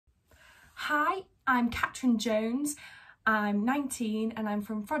Hi, I'm Catrin Jones, I'm 19 and I'm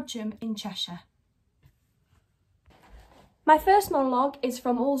from Frodsham in Cheshire. My first monologue is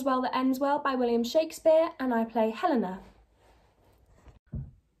from All's Well That Ends Well by William Shakespeare and I play Helena.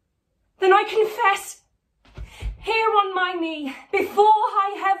 Then I confess, here on my knee, before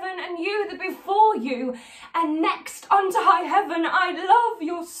high heaven and you that before you, and next unto high heaven, I love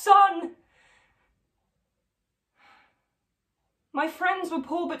your son. My friends were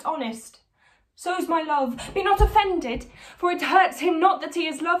poor but honest, so's my love. Be not offended, for it hurts him not that he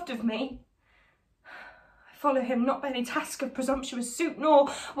is loved of me. I follow him not by any task of presumptuous suit, nor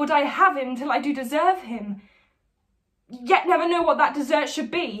would I have him till I do deserve him, yet never know what that desert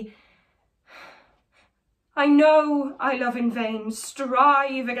should be. I know I love in vain,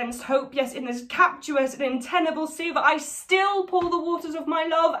 strive against hope, yes, in this captuous and untenable sea, but I still pour the waters of my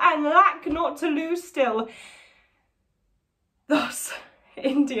love, and lack not to lose still. Thus,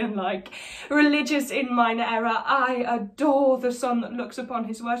 Indian-like, religious in mine error, I adore the son that looks upon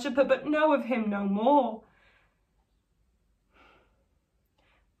his worshipper, but know of him no more.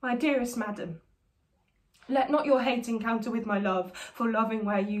 My dearest madam, let not your hate encounter with my love, for loving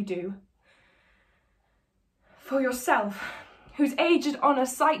where you do. For yourself, whose aged honour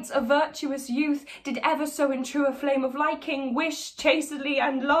cites a virtuous youth, did ever so in truer flame of liking wish chastely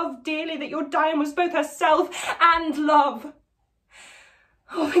and love dearly that your Dian was both herself and love.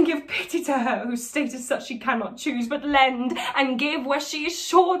 Oh, then give pity to her, whose state is such she cannot choose, but lend and give where she is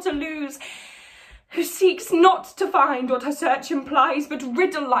sure to lose, who seeks not to find what her search implies, but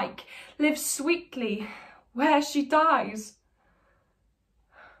riddle-like lives sweetly where she dies.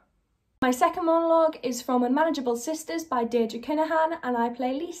 My second monologue is from Unmanageable Sisters by Deirdre Kinahan and I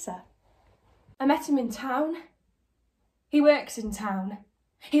play Lisa. I met him in town. He works in town.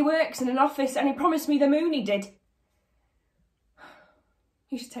 He works in an office and he promised me the moon he did.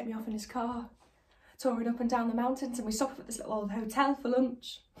 He used to take me off in his car, touring up and down the mountains, and we stopped at this little old hotel for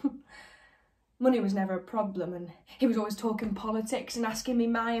lunch. Money was never a problem and he was always talking politics and asking me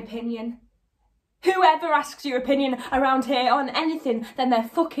my opinion. Whoever asks your opinion around here on anything, then their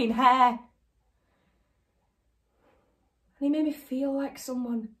fucking hair. And he made me feel like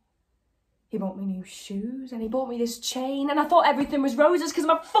someone. He bought me new shoes and he bought me this chain and I thought everything was roses because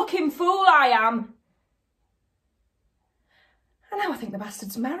I'm a fucking fool I am. And now I think the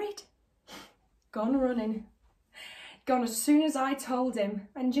bastard's married. Gone running. Gone as soon as I told him.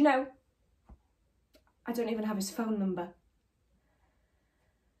 And you know, I don't even have his phone number.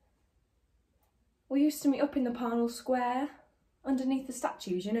 We used to meet up in the Parnell Square, underneath the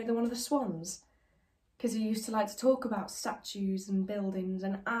statues, you know, the one of the swans. Because he used to like to talk about statues and buildings,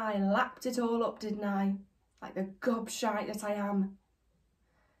 and I lapped it all up, didn't I? Like the gobshite that I am.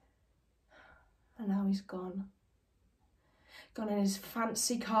 And now he's gone. Gone in his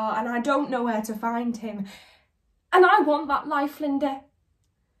fancy car, and I don't know where to find him. And I want that life, Linda.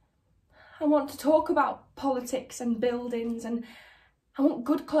 I want to talk about politics and buildings, and I want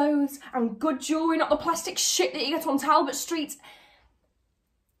good clothes and good jewellery, not the plastic shit that you get on Talbot Street.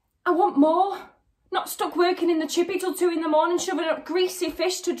 I want more. Not stuck working in the chippy till 2 in the morning, shoving up greasy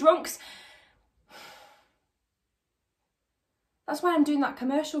fish to drunks. That's why I'm doing that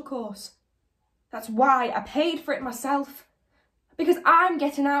commercial course. That's why I paid for it myself. Because I'm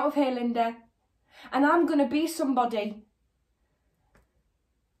getting out of here, Linda. And I'm going to be somebody.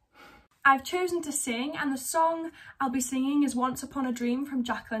 I've chosen to sing, and the song I'll be singing is Once Upon a Dream from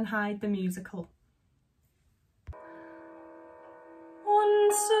Jekyll and Hyde the musical.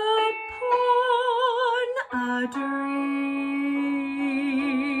 Once upon a dream,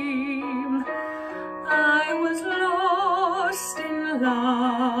 I was lost in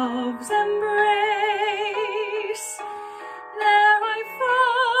love's embrace. There I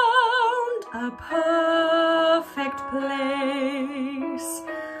found a perfect place.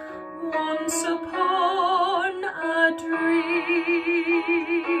 Once upon a dream,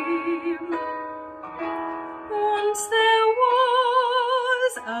 once there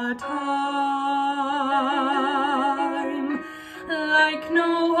was a time like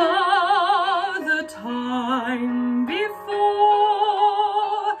no other time before.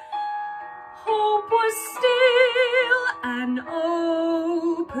 Hope was still an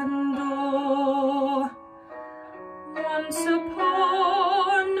open door. Once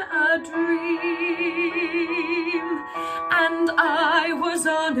upon a dream, and I was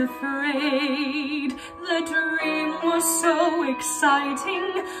unafraid. The dream was so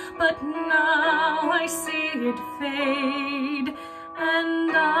exciting, but now I see it fade,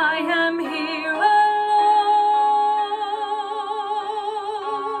 and I am here